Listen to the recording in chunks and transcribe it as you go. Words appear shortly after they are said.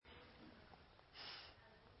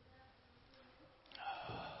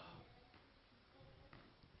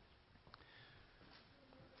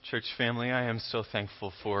Church family, I am so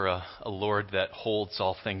thankful for a Lord that holds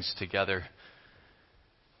all things together.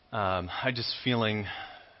 I just feeling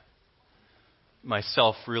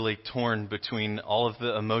myself really torn between all of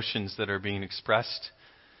the emotions that are being expressed,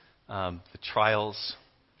 the trials,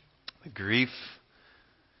 the grief,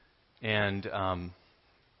 and I'm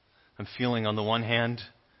feeling on the one hand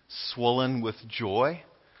swollen with joy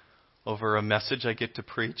over a message I get to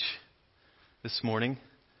preach this morning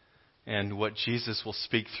and what Jesus will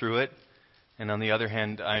speak through it. And on the other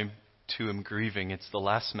hand, I too am grieving. It's the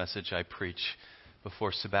last message I preach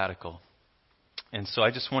before sabbatical. And so I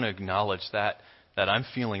just want to acknowledge that I'm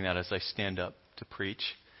feeling that as I stand up to preach,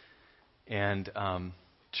 and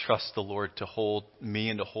trust the Lord to hold me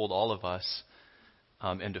and to hold all of us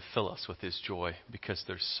and to fill us with His joy, because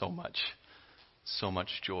there's so much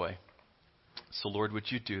joy. So Lord,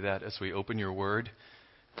 would you do that as we open your word?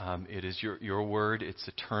 It is your word. It's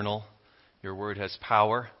eternal. Your word has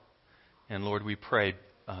power. And Lord, we pray,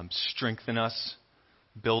 strengthen us,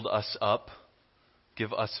 build us up,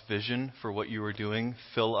 give us vision for what you are doing.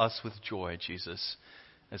 Fill us with joy, Jesus,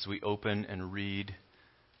 as we open and read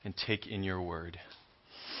and take in your word.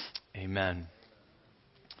 Amen.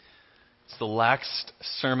 It's the last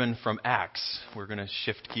sermon from Acts. We're going to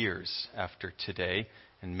shift gears after today,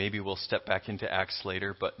 and maybe we'll step back into Acts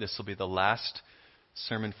later, but this will be the last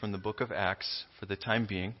sermon from the book of Acts for the time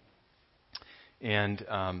being. And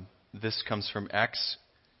this comes from Acts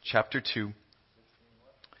chapter 2,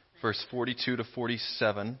 verse 42 to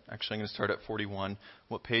 47. Actually, I'm going to start at 41.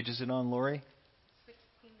 What page is it on, Lori?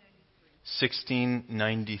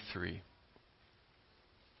 1693.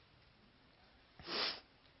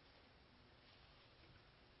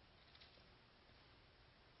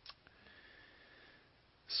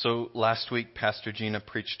 So last week, Pastor Gina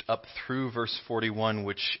preached up through verse 41,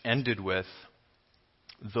 which ended with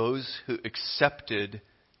those who accepted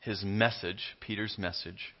his message, Peter's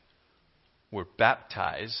message, were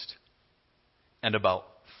baptized, and about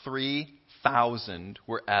 3,000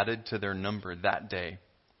 were added to their number that day.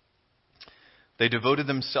 They devoted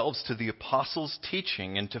themselves to the apostles'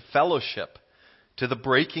 teaching and to fellowship, to the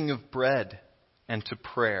breaking of bread, and to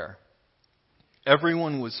prayer.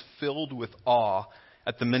 Everyone was filled with awe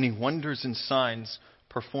at the many wonders and signs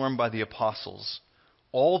performed by the apostles.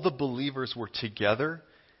 All the believers were together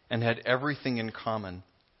and had everything in common.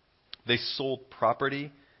 They sold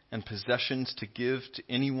property and possessions to give to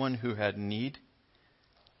anyone who had need.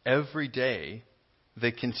 Every day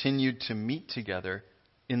they continued to meet together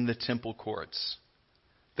in the temple courts.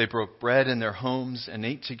 They broke bread in their homes and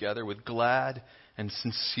ate together with glad and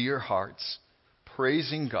sincere hearts,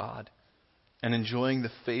 praising God and enjoying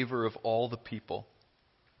the favor of all the people.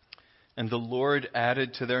 And the Lord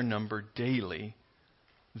added to their number daily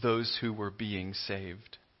those who were being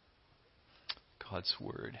saved. God's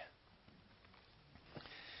Word.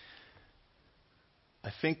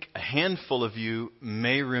 I think a handful of you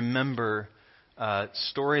may remember a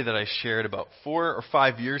story that I shared about 4 or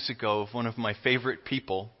 5 years ago of one of my favorite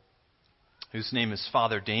people, whose name is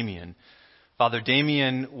Father Damien. Father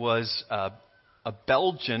Damien was a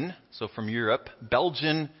Belgian, so from Europe,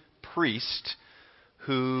 Belgian priest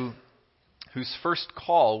whose first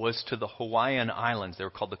call was to the Hawaiian Islands. They were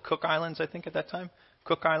called the Cook Islands, I think, at that time.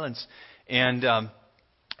 Cook Islands. And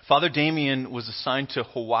Father Damien was assigned to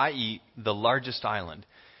Hawaii, the largest island.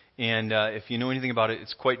 And if you know anything about it,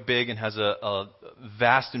 it's quite big and has a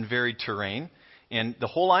vast and varied terrain. And the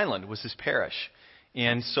whole island was his parish.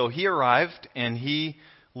 And so he arrived and he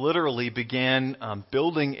literally began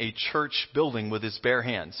building a church building with his bare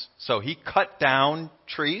hands. So he cut down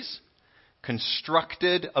trees,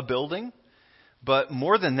 constructed a building. But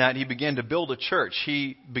more than that, he began to build a church.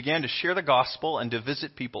 He began to share the gospel and to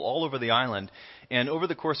visit people all over the island. And over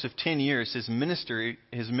the course of 10 years, his ministry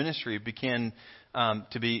began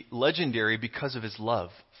to be legendary because of his love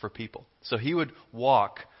for people. So he would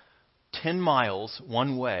walk 10 miles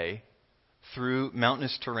one way through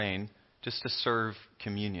mountainous terrain just to serve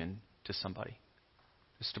communion to somebody,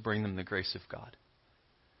 just to bring them the grace of God,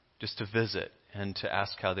 just to visit and to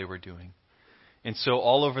ask how they were doing. And so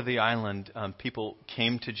all over the island, people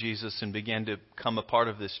came to Jesus and began to become a part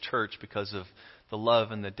of this church because of the love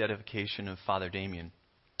and the dedication of Father Damien.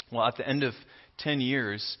 Well, at the end of 10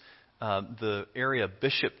 years, the area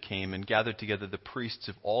bishop came and gathered together the priests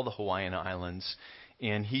of all the Hawaiian Islands,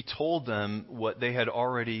 and he told them what they had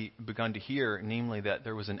already begun to hear, namely that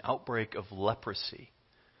there was an outbreak of leprosy.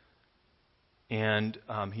 And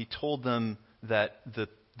he told them that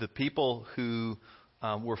the people who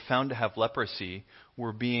were found to have leprosy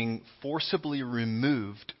were being forcibly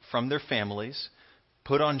removed from their families,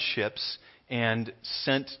 put on ships, and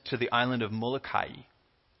sent to the island of Molokai.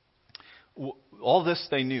 All this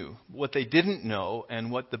they knew. What they didn't know,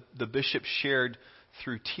 and what the bishop shared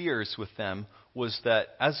through tears with them, was that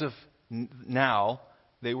as of now,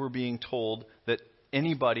 they were being told that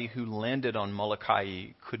anybody who landed on Molokai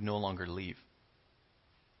could no longer leave.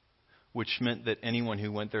 Which meant that anyone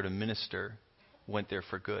who went there to minister went there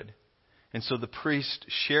for good. And so the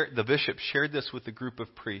bishop shared this with a group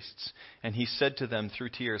of priests, and he said to them through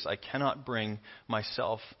tears, I cannot bring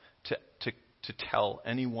myself to tell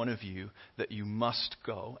any one of you that you must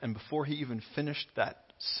go. And before he even finished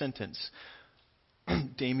that sentence,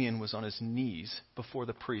 Damien was on his knees before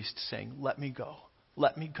the priest saying, let me go,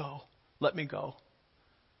 let me go, let me go.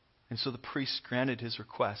 And so the priest granted his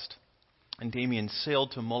request. And Damien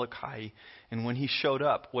sailed to Molokai, and when he showed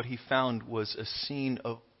up, what he found was a scene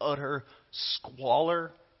of utter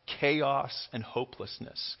squalor, chaos, and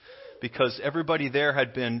hopelessness. Because everybody there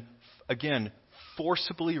had been, again,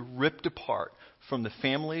 forcibly ripped apart from the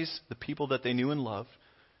families, the people that they knew and loved,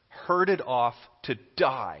 herded off to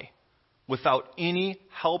die without any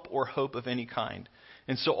help or hope of any kind.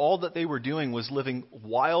 And so all that they were doing was living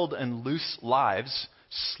wild and loose lives,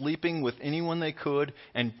 sleeping with anyone they could,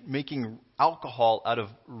 and making alcohol out of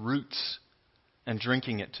roots and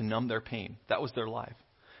drinking it to numb their pain. That was their life.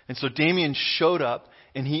 And so Damien showed up,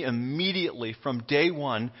 and he immediately, from day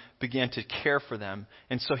one, began to care for them.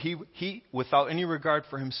 And so he without any regard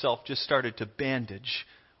for himself, just started to bandage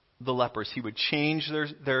the lepers. He would change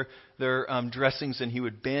their dressings, and he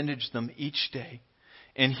would bandage them each day.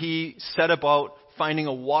 And he set about finding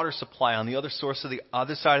a water supply on the other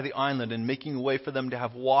side of the island and making a way for them to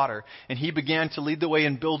have water. And he began to lead the way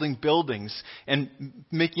in building buildings and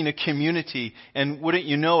making a community. And wouldn't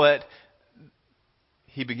you know it,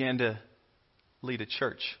 he began to lead a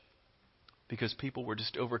church because people were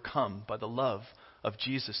just overcome by the love of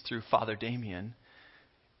Jesus through Father Damien.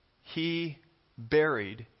 He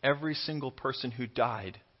buried every single person who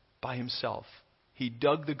died by himself. He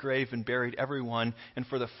dug the grave and buried everyone. And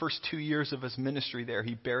for the first 2 years of his ministry there,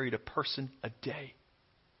 he buried a person a day.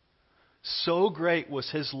 So great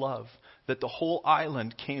was his love that the whole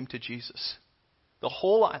island came to Jesus. The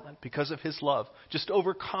whole island, because of his love, just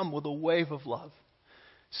overcome with a wave of love.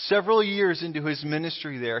 Several years into his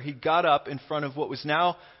ministry there, he got up in front of what was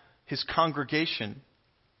now his congregation,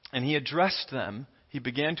 and he addressed them. He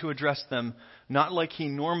began to address them not like he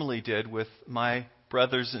normally did with my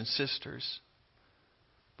brothers and sisters,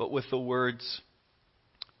 but with the words,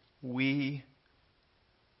 we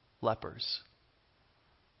lepers.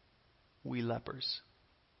 We lepers.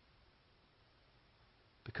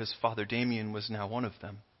 Because Father Damien was now one of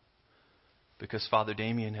them. Because Father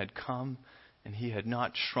Damien had come and he had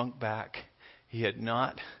not shrunk back. He had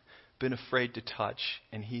not been afraid to touch.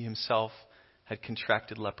 And he himself had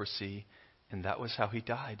contracted leprosy. And that was how he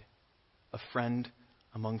died. A friend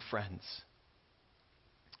among friends.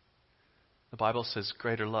 The Bible says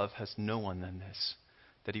greater love has no one than this,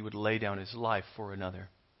 that he would lay down his life for another.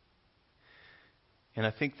 And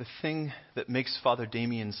I think the thing that makes Father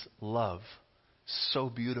Damien's love so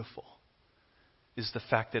beautiful is the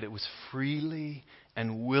fact that it was freely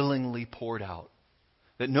and willingly poured out.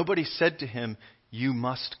 That nobody said to him, you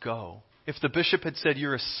must go. If the bishop had said,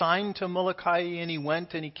 you're assigned to Molokai, and he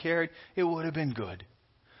went and he cared, it would have been good.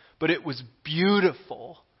 But it was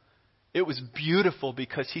beautiful. It was beautiful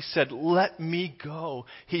because he said, let me go.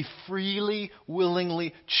 He freely,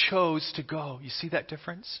 willingly chose to go. You see that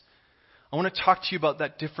difference? I want to talk to you about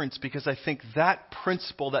that difference because I think that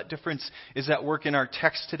principle, that difference is at work in our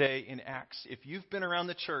text today in Acts. If you've been around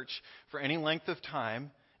the church for any length of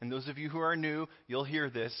time, and those of you who are new, you'll hear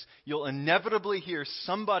this. You'll inevitably hear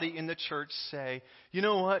somebody in the church say, you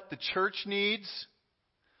know what the church needs?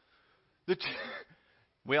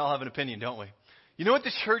 We all have an opinion, don't we? You know what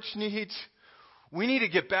the church needs? We need to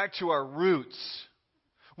get back to our roots.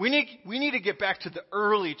 We need to get back to the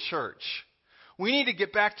early church. We need to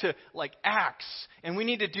get back to like Acts, and we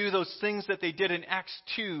need to do those things that they did in Acts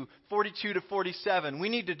 2, 42 to 47. We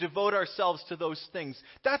need to devote ourselves to those things.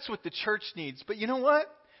 That's what the church needs. But you know what?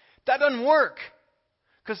 That doesn't work.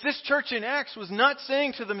 Because this church in Acts was not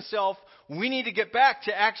saying to themselves, we need to get back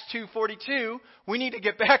to Acts 2:42. We need to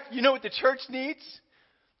get back. You know what the church needs?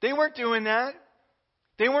 They weren't doing that.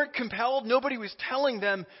 They weren't compelled. Nobody was telling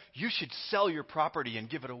them, you should sell your property and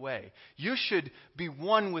give it away. You should be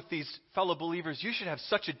one with these fellow believers. You should have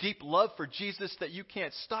such a deep love for Jesus that you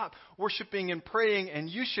can't stop worshiping and praying. And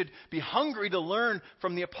you should be hungry to learn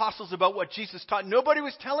from the apostles about what Jesus taught. Nobody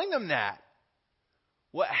was telling them that.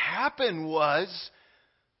 What happened was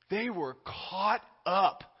they were caught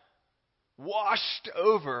up, washed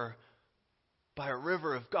over by a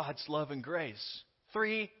river of God's love and grace.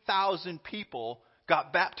 3,000 people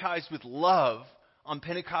got baptized with love on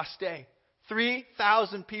Pentecost Day.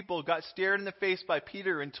 3,000 people got stared in the face by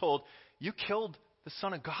Peter and told, "You killed the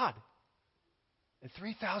Son of God." And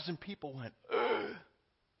 3,000 people went, "Ugh,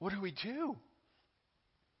 what do we do?"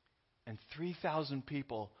 And 3,000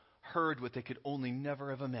 people heard what they could only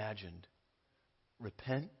never have imagined.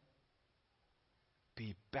 Repent,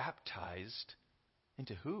 be baptized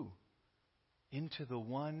into who? Into the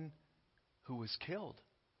one who was killed,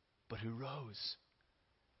 but who rose.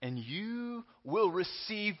 And you will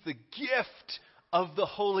receive the gift of the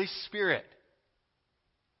Holy Spirit.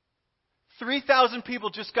 3,000 people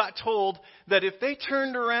just got told that if they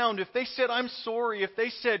turned around, if they said, "I'm sorry," if they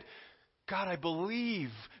said, "God, I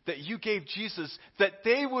believe that you gave Jesus," that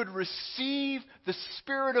they would receive the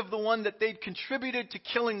Spirit of the one that they'd contributed to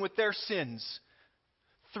killing with their sins.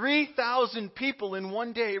 3,000 people in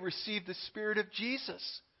one day received the Spirit of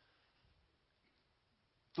Jesus.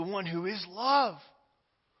 The one who is love.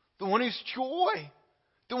 The one who's joy.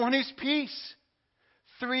 The one who's peace.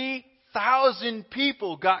 3,000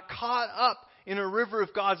 people got caught up in a river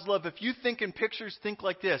of God's love. If you think in pictures, think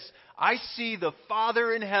like this. I see the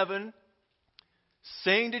Father in heaven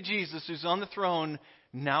saying to Jesus, who's on the throne,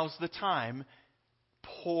 "Now's the time.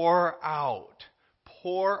 Pour out.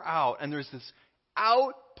 Pour out." And there's this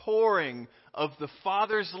outpouring of the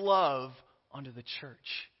Father's love onto the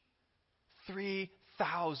church.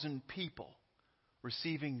 3,000 people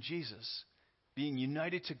receiving Jesus, being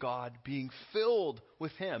united to God, being filled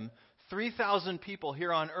with Him. 3,000 people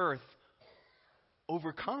here on earth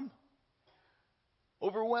overcome,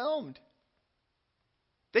 overwhelmed.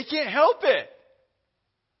 They can't help it.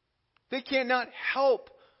 They cannot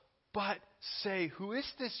help but say, "Who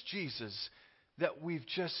is this Jesus that we've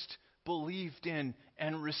just believed in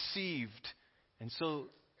and received?" And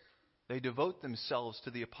so they devote themselves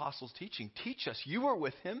to the apostles' teaching. "Teach us. You were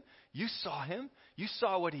with him. You saw him. You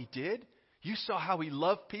saw what he did. You saw how he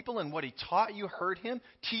loved people and what he taught. You heard him.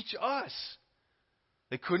 Teach us."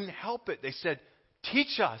 They couldn't help it. They said,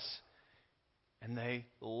 "Teach us." And they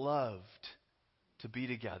loved to be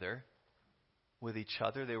together with each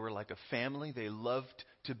other. They were like a family. They loved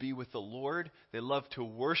to be with the Lord. They loved to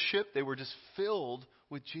worship. They were just filled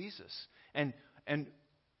with Jesus. And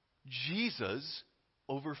Jesus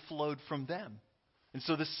overflowed from them. And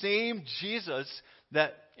so the same Jesus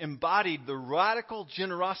that embodied the radical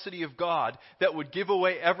generosity of God that would give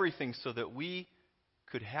away everything so that we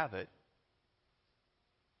could have it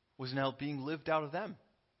was now being lived out of them.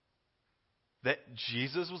 That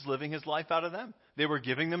Jesus was living his life out of them. They were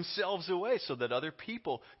giving themselves away so that other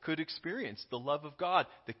people could experience the love of God,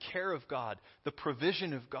 the care of God, the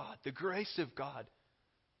provision of God, the grace of God.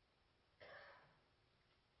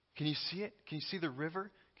 Can you see it? Can you see the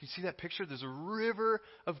river? Can you see that picture? There's a river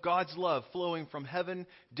of God's love flowing from heaven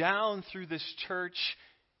down through this church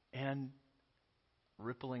and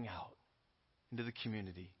rippling out into the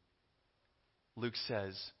community. Luke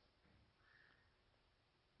says,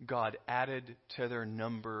 God added to their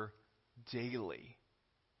number daily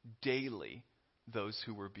those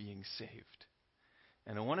who were being saved.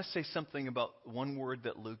 And I want to say something about one word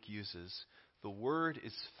that Luke uses. The word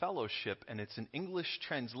is fellowship, and it's an English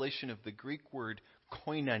translation of the Greek word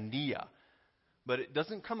koinonia. But it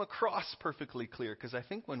doesn't come across perfectly clear, because I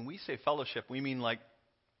think when we say fellowship, we mean like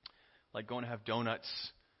going to have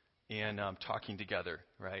donuts and talking together,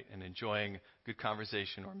 right? And enjoying good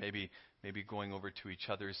conversation, or maybe going over to each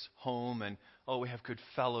other's home and, we have good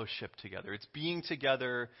fellowship together. It's being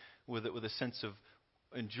together with a sense of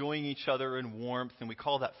enjoying each other and warmth, and we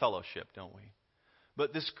call that fellowship, don't we?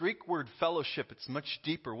 But this Greek word fellowship, it's much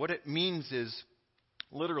deeper. What it means is,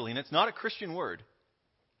 literally, and it's not a Christian word.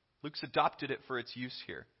 Luke's adopted it for its use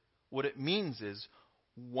here. What it means is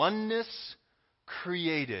oneness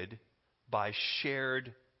created by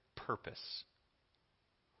shared purpose.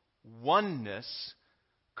 Oneness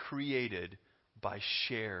created by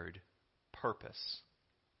shared purpose.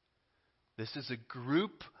 This is a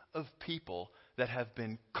group of people that have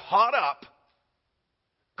been caught up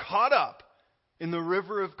in the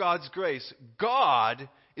river of God's grace. God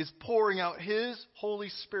is pouring out His Holy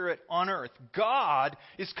Spirit on earth. God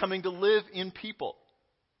is coming to live in people.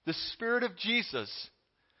 The Spirit of Jesus.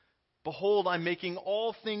 Behold, I'm making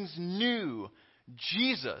all things new.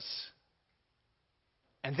 Jesus.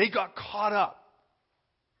 And they got caught up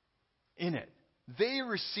in it. They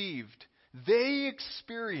received. They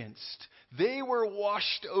experienced. They were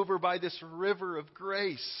washed over by this river of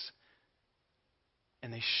grace.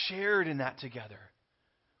 And they shared in that together.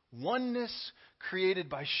 Oneness created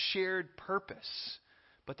by shared purpose.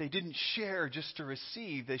 But they didn't share just to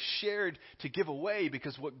receive. They shared to give away,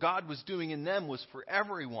 because what God was doing in them was for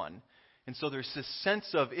everyone. And so there's this sense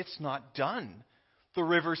of it's not done. The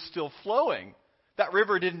river's still flowing. That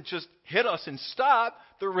river didn't just hit us and stop.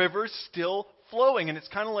 The river's still flowing. And it's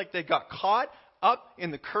kind of like they got caught up in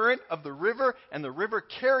the current of the river, and the river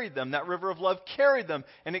carried them. That river of love carried them,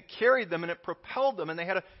 and it carried them, and it propelled them, and they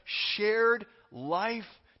had a shared life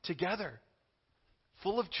together,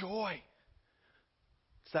 full of joy.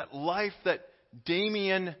 It's that life that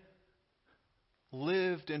Damien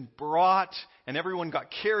lived and brought, and everyone got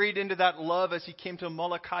carried into that love as he came to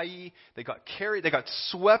Molokai. They got carried, they got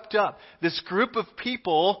swept up. This group of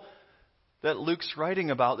people that Luke's writing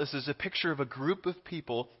about, this is a picture of a group of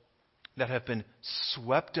people that have been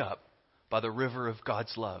swept up by the river of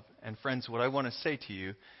God's love. And friends, what I want to say to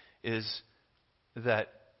you is that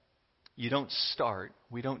we don't start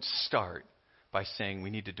by saying we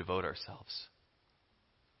need to devote ourselves.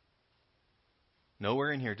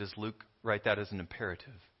 Nowhere in here does Luke write that as an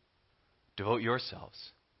imperative. Devote yourselves.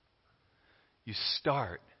 You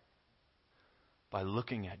start by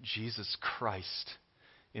looking at Jesus Christ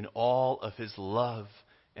in all of His love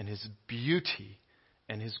and His beauty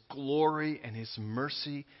and His glory and His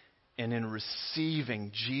mercy, and in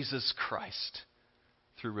receiving Jesus Christ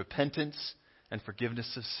through repentance and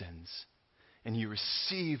forgiveness of sins. And you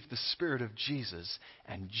receive the Spirit of Jesus,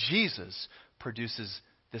 and Jesus produces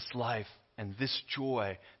this life and this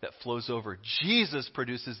joy that flows over. Jesus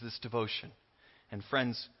produces this devotion. And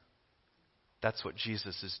friends, that's what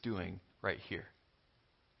Jesus is doing right here.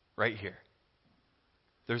 Right here.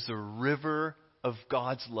 There's a river of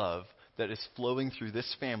God's love that is flowing through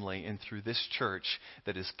this family and through this church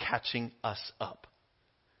that is catching us up.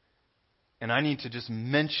 And I need to just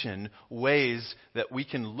mention ways that we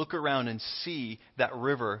can look around and see that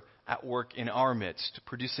river at work in our midst,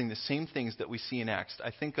 producing the same things that we see in Acts.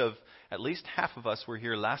 I think of at least half of us were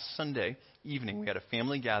here last Sunday evening. We had a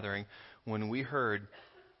family gathering when we heard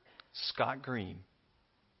Scott Green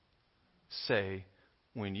say,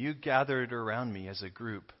 "When you gathered around me as a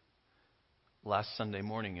group last Sunday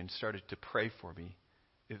morning and started to pray for me,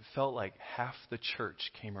 it felt like half the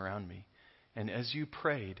church came around me. And as you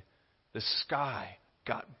prayed, the sky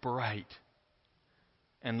got bright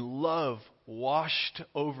and love washed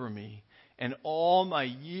over me, and all my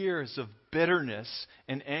years of bitterness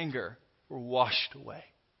and anger were washed away."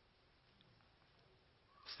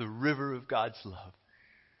 It's the river of God's love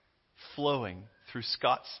flowing through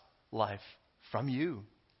Scott's life from you.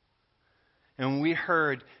 And we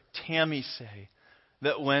heard Tammy say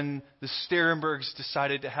that when the Sterenbergs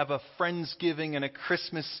decided to have a Friendsgiving and a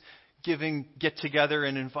Christmas giving get together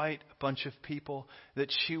and invite a bunch of people,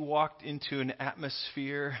 that she walked into an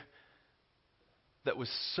atmosphere that was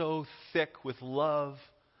so thick with love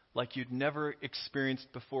like you'd never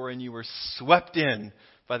experienced before, and you were swept in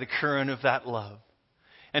by the current of that love.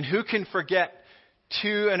 And who can forget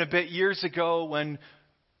 2 and a bit years ago when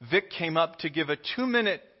Vic came up to give a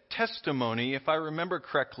 2-minute testimony, if I remember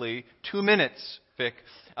correctly, 2 minutes, Vic,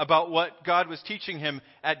 about what God was teaching him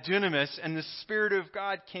at Dunamis, and the Spirit of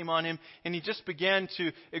God came on him, and he just began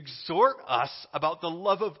to exhort us about the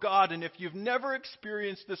love of God. And if you've never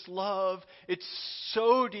experienced this love, it's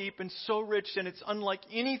so deep and so rich, and it's unlike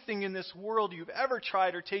anything in this world you've ever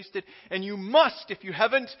tried or tasted. And you must, if you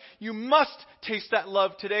haven't, you must taste that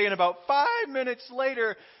love today. And about 5 minutes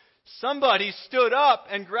later, somebody stood up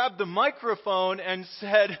and grabbed the microphone and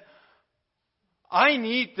said, "I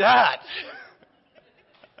need that."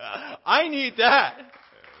 I need that.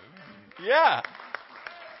 Yeah.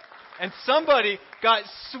 And somebody got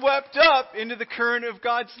swept up into the current of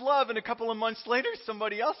God's love. And a couple of months later,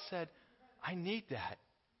 somebody else said, "I need that."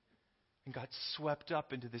 And got swept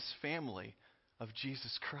up into this family of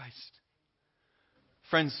Jesus Christ.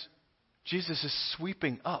 Friends, Jesus is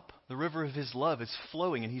sweeping up. The river of His love is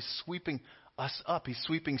flowing, and He's sweeping us up. He's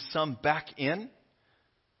sweeping some back in,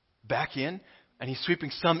 and He's sweeping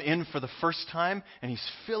some in for the first time, and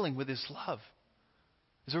He's filling with His love.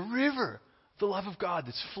 There's a river of the love of God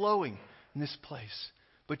that's flowing in this place.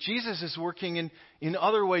 But Jesus is working in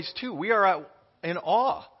other ways too. We are in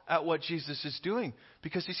awe at what Jesus is doing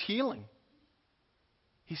because He's healing.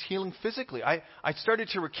 He's healing physically. I started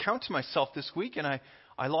to recount to myself this week, and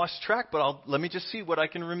I lost track, but let me just see what I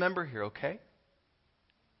can remember here, okay?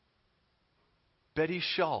 Betty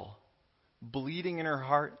Shull, bleeding in her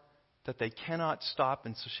heart that they cannot stop,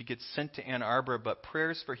 and so she gets sent to Ann Arbor, but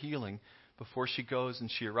prayers for healing before she goes, and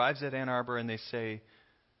she arrives at Ann Arbor, and they say,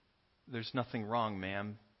 "There's nothing wrong,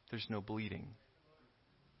 ma'am. There's no bleeding."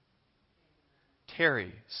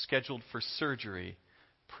 Terry, scheduled for surgery,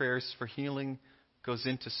 prayers for healing, goes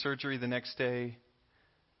into surgery the next day.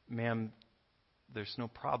 "Ma'am, there's no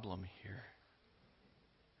problem here."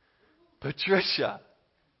 Patricia,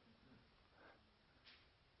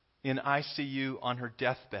 in ICU on her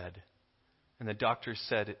deathbed, and the doctor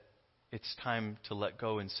said, it's time to let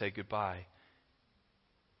go and say goodbye.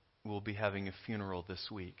 We'll be having a funeral this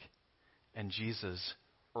week. And Jesus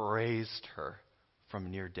raised her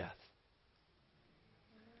from near death.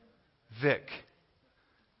 Vic,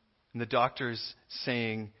 and the doctor's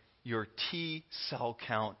saying, your T cell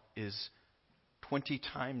count is 20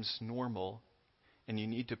 times normal, and you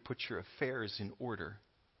need to put your affairs in order.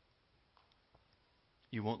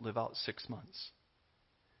 You won't live out 6 months.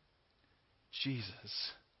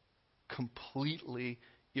 Jesus completely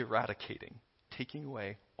eradicating, taking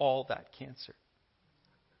away all that cancer.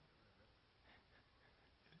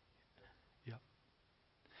 Yep.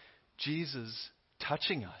 Jesus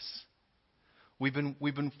touching us. We've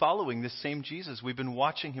been following this same Jesus. We've been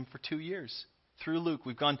watching him for 2 years through Luke.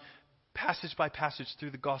 We've gone passage by passage through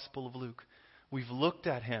the Gospel of Luke. We've looked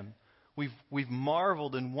at him. We've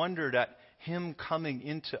marveled and wondered at him coming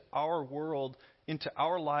into our world, into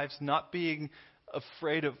our lives, not being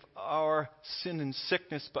afraid of our sin and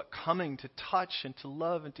sickness, but coming to touch and to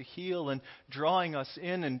love and to heal and drawing us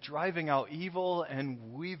in and driving out evil.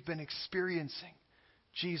 And we've been experiencing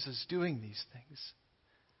Jesus doing these things.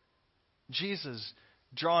 Jesus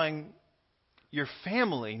drawing your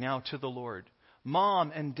family now to the Lord.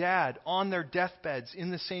 Mom and dad on their deathbeds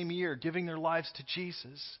in the same year, giving their lives to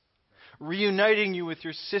Jesus. Reuniting you with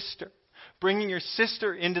your sister. Bringing your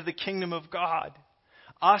sister into the kingdom of God.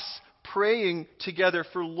 Us praying together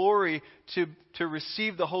for Lori to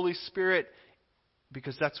receive the Holy Spirit,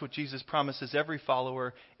 because that's what Jesus promises every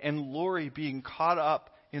follower. And Lori being caught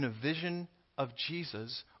up in a vision of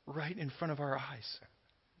Jesus right in front of our eyes.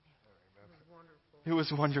 It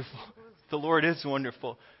was wonderful. The Lord is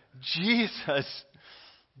wonderful. Jesus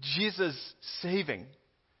saving.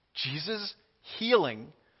 Jesus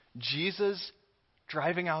healing. Jesus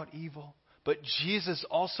driving out evil. But Jesus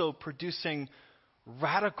also producing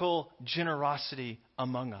radical generosity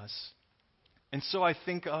among us. And so I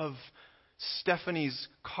think of Stephanie's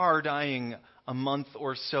car dying a month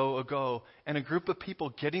or so ago, and a group of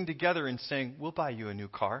people getting together and saying, we'll buy you a new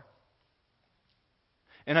car.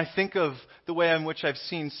 And I think of the way in which I've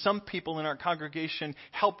seen some people in our congregation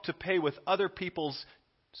help to pay with other people's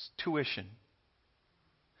tuition.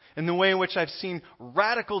 And the way in which I've seen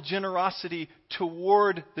radical generosity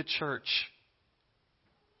toward the church.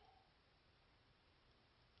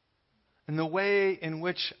 And the way in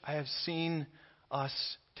which I have seen us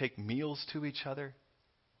take meals to each other,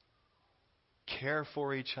 care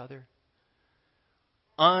for each other,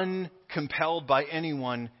 uncompelled by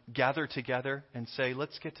anyone, gather together and say,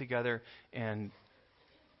 let's get together and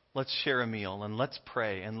let's share a meal and let's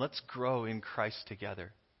pray and let's grow in Christ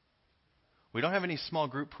together. We don't have any small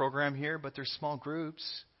group program here, but there's small groups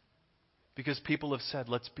because people have said,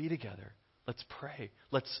 let's be together. Let's pray.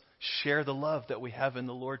 Let's share the love that we have in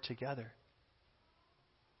the Lord together.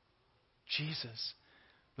 Jesus,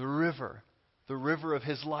 the river of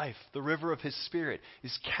his life, the river of his Spirit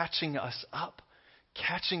is catching us up.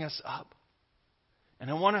 And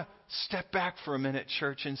I want to step back for a minute,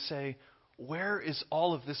 church, and say, where is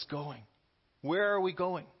all of this going? Where are we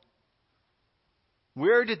going?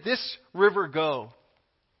 Where did this river go?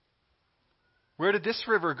 Where did this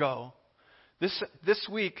river go? This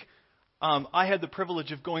week, I had the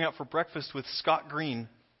privilege of going out for breakfast with Scott Green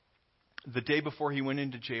the day before he went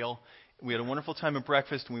into jail. We had a wonderful time at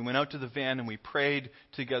breakfast, and we went out to the van, and we prayed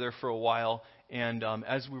together for a while. And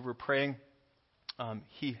as we were praying,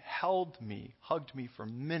 he hugged me for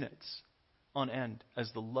minutes on end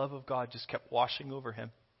as the love of God just kept washing over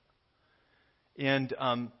him. And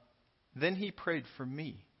then he prayed for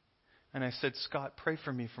me. And I said, Scott, pray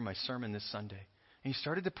for me for my sermon this Sunday. And he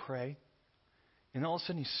started to pray. And all of a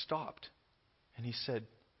sudden he stopped. And he said,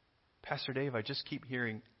 Pastor Dave, I just keep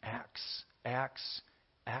hearing Acts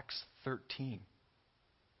 13.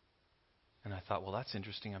 And I thought, well, that's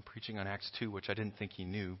interesting. I'm preaching on Acts 2, which I didn't think he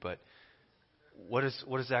knew. But what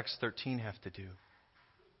does Acts 13 have to do?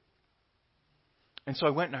 And so I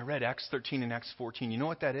went and I read Acts 13 and Acts 14. You know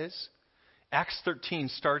what that is? Acts 13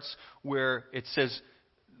 starts where it says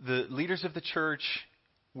the leaders of the church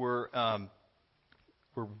were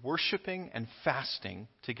worshiping and fasting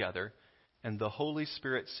together. And the Holy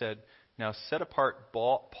Spirit said, now set apart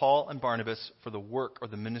Paul and Barnabas for the work or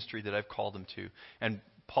the ministry that I've called them to. And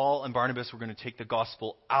Paul and Barnabas were going to take the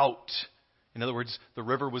gospel out. In other words, the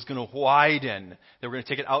river was going to widen. They were going to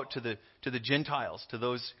take it out to the Gentiles, to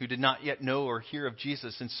those who did not yet know or hear of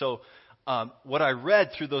Jesus. And so what I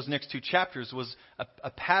read through those next 2 chapters was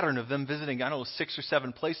a pattern of them visiting, 6 or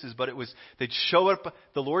 7 places, but it was they'd show up,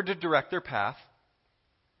 the Lord to direct their path.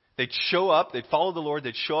 They'd show up, they'd follow the Lord,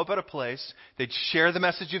 they'd show up at a place, they'd share the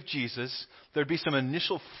message of Jesus, there'd be some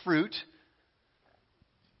initial fruit,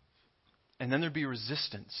 and then there'd be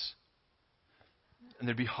resistance, and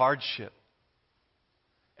there'd be hardship.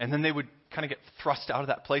 And then they would kind of get thrust out of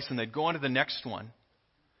that place, and they'd go on to the next one,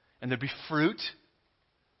 and there'd be fruit,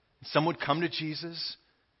 and some would come to Jesus,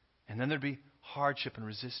 and then there'd be hardship and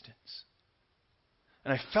resistance.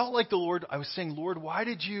 And I felt like I was saying, Lord, why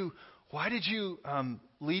did you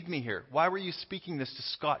lead me here? Why were you speaking this to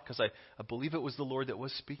Scott? Because I believe it was the Lord that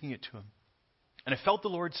was speaking it to him. And I felt the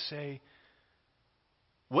Lord say,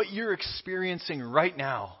 what you're experiencing right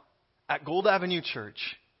now at Gold Avenue Church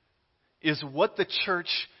is what the church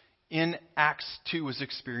in Acts 2 was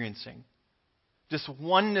experiencing. This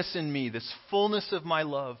oneness in me, this fullness of my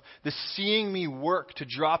love, this seeing me work to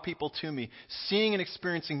draw people to me, seeing and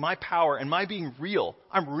experiencing my power and my being real.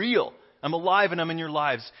 I'm real. I'm alive and I'm in your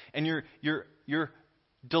lives. And you're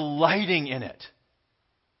delighting in it.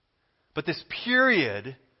 But this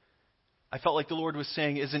period, I felt like the Lord was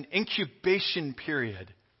saying, is an incubation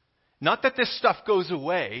period. Not that this stuff goes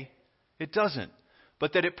away. It doesn't.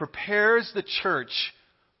 But that it prepares the church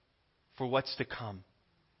for what's to come.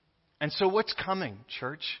 And so what's coming,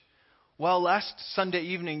 church? Well, last Sunday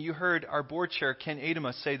evening, you heard our board chair, Ken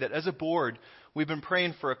Adema, say that as a board, we've been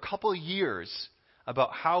praying for a couple years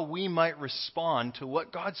about how we might respond to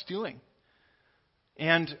what God's doing.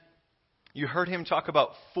 And you heard him talk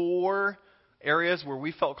about 4 areas where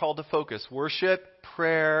we felt called to focus: worship,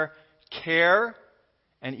 prayer, care,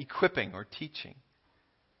 and equipping or teaching.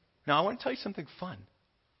 Now, I want to tell you something fun.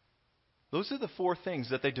 Those are the 4 things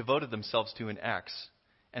that they devoted themselves to in Acts.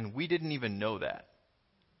 And we didn't even know that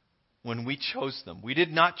when we chose them. We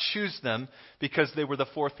did not choose them because they were the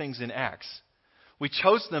 4 things in Acts. We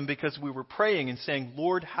chose them because we were praying and saying,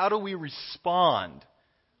 Lord, how do we respond?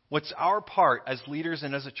 What's our part as leaders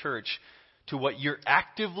and as a church to what you're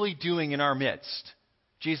actively doing in our midst?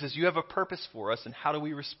 Jesus, you have a purpose for us, and how do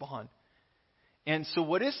we respond? And so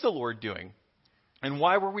what is the Lord doing? And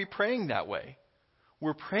why were we praying that way?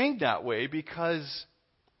 We're praying that way because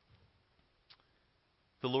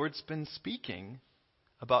the Lord's been speaking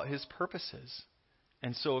about his purposes.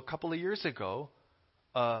 And so a couple of years ago,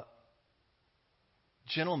 a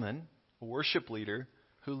gentleman, a worship leader,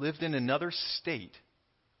 who lived in another state,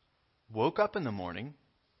 woke up in the morning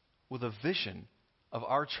with a vision of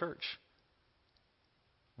our church.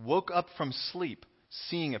 Woke up from sleep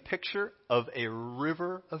seeing a picture of a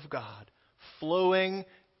river of God flowing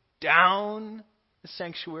down the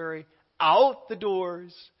sanctuary, out the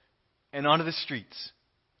doors, and onto the streets.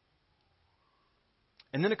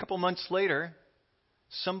 And then a couple months later,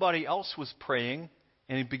 somebody else was praying,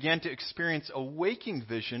 and he began to experience a waking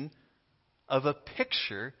vision of a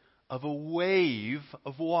picture of a wave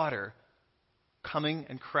of water coming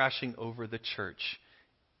and crashing over the church.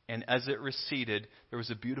 And as it receded, there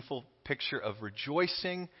was a beautiful picture of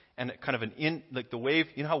rejoicing and kind of like the wave.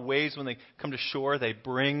 You know how waves, when they come to shore, they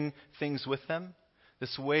bring things with them?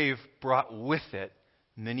 This wave brought with it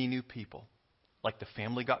many new people. Like the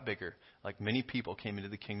family got bigger. Like many people came into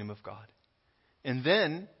the kingdom of God. And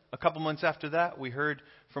then, a couple months after that, we heard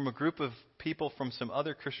from a group of people from some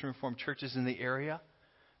other Christian Reformed churches in the area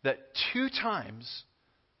that 2 times,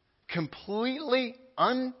 completely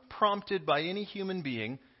unprompted by any human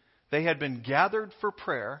being, they had been gathered for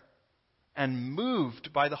prayer and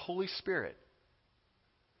moved by the Holy Spirit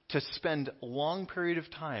to spend a long period of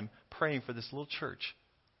time praying for this little church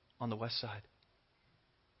on the west side.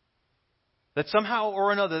 That somehow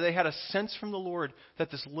or another they had a sense from the Lord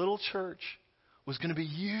that this little church was going to be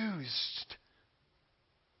used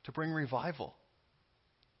to bring revival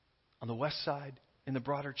on the west side in the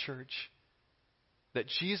broader church. That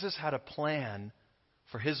Jesus had a plan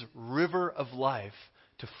for his river of life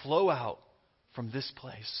to flow out from this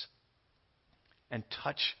place and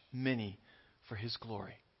touch many for his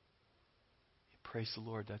glory. Praise the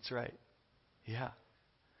Lord, that's right. Yeah.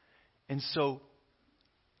 And so,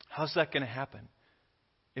 how's that going to happen?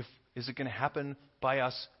 Is it going to happen by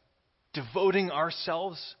us devoting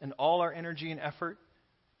ourselves and all our energy and effort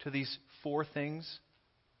to these 4 things?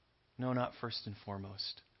 No, not first and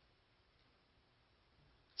foremost.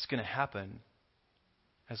 It's going to happen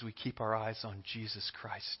as we keep our eyes on Jesus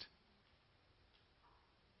Christ.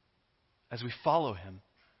 As we follow him.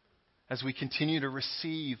 As we continue to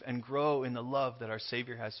receive and grow in the love that our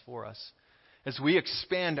Savior has for us. As we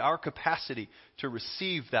expand our capacity to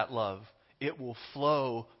receive that love, it will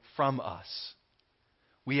flow from us.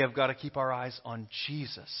 We have got to keep our eyes on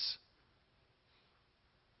Jesus.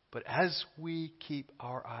 But as we keep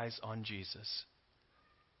our eyes on Jesus,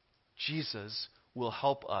 Jesus will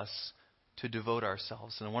help us to devote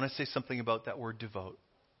ourselves. And I want to say something about that word devote.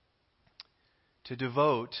 To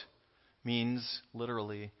devote means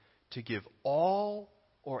literally to give all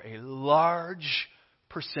or a large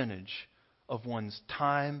percentage of one's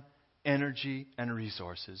time, energy, and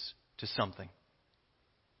resources to something.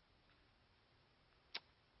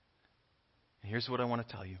 And here's what I want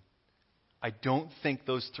to tell you. I don't think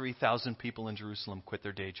those 3,000 people in Jerusalem quit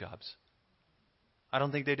their day jobs. I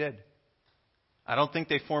don't think they did. I don't think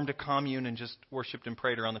they formed a commune and just worshipped and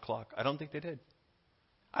prayed around the clock. I don't think they did.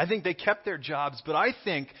 I think they kept their jobs, but I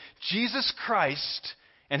think Jesus Christ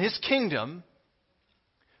and His kingdom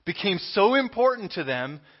became so important to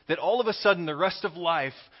them that all of a sudden the rest of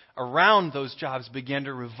life around those jobs began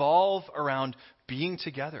to revolve around being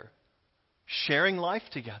together, sharing life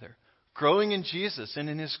together, growing in Jesus and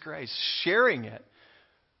in His grace, sharing it,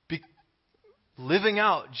 living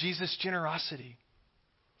out Jesus' generosity.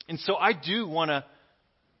 And so I do want to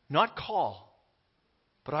not call,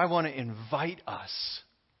 but I want to invite us.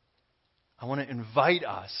 I want to invite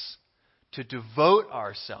us to devote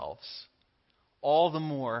ourselves all the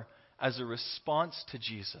more as a response to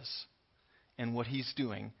Jesus and what He's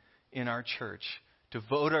doing in our church.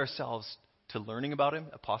 Devote ourselves to learning about Him,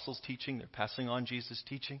 apostles' teaching, they're passing on Jesus'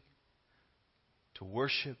 teaching, to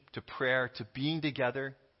worship, to prayer, to being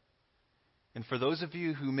together. And for those of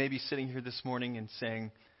you who may be sitting here this morning and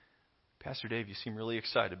saying, Pastor Dave, you seem really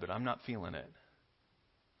excited, but I'm not feeling it,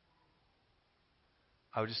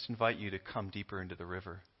 I would just invite you to come deeper into the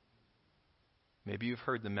river. Maybe you've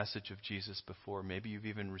heard the message of Jesus before. Maybe you've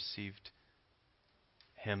even received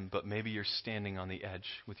Him, but maybe you're standing on the edge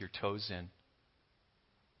with your toes in.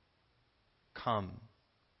 Come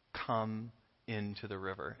into the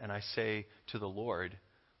river. And I say to the Lord,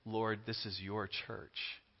 Lord, this is your church.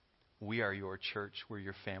 We are your church. We're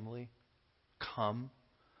your family. Come,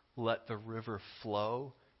 let the river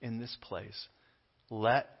flow in this place.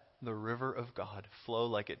 Let the river of God flow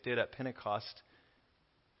like it did at Pentecost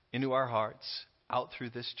into our hearts, out through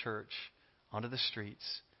this church, onto the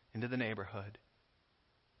streets, into the neighborhood.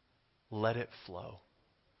 Let it flow.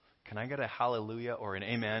 Can I get a hallelujah or an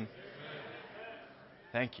amen? Amen.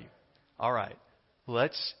 Thank you. All right.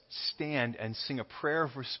 Let's stand and sing a prayer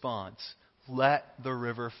of response. Let the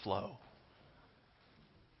river flow.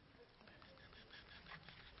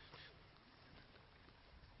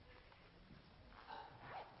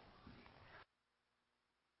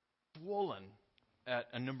 Swollen at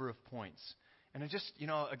a number of points. And I just,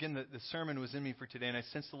 again, the sermon was in me for today, and I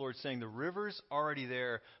sensed the Lord saying, the river's already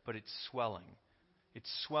there, but it's swelling. It's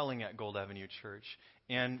swelling at Gold Avenue Church.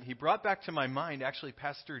 And He brought back to my mind, actually,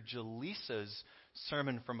 Pastor Jaleesa's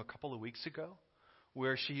sermon from a couple of weeks ago,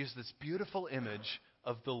 where she used this beautiful image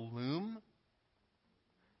of the loom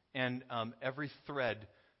and every thread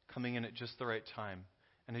coming in at just the right time.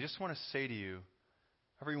 And I just want to say to you,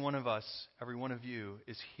 every one of us, every one of you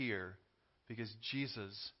is here because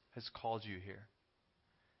Jesus has called you here.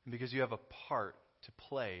 And because you have a part to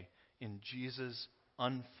play in Jesus'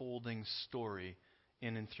 unfolding story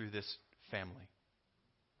in and through this family.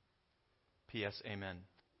 P.S. Amen.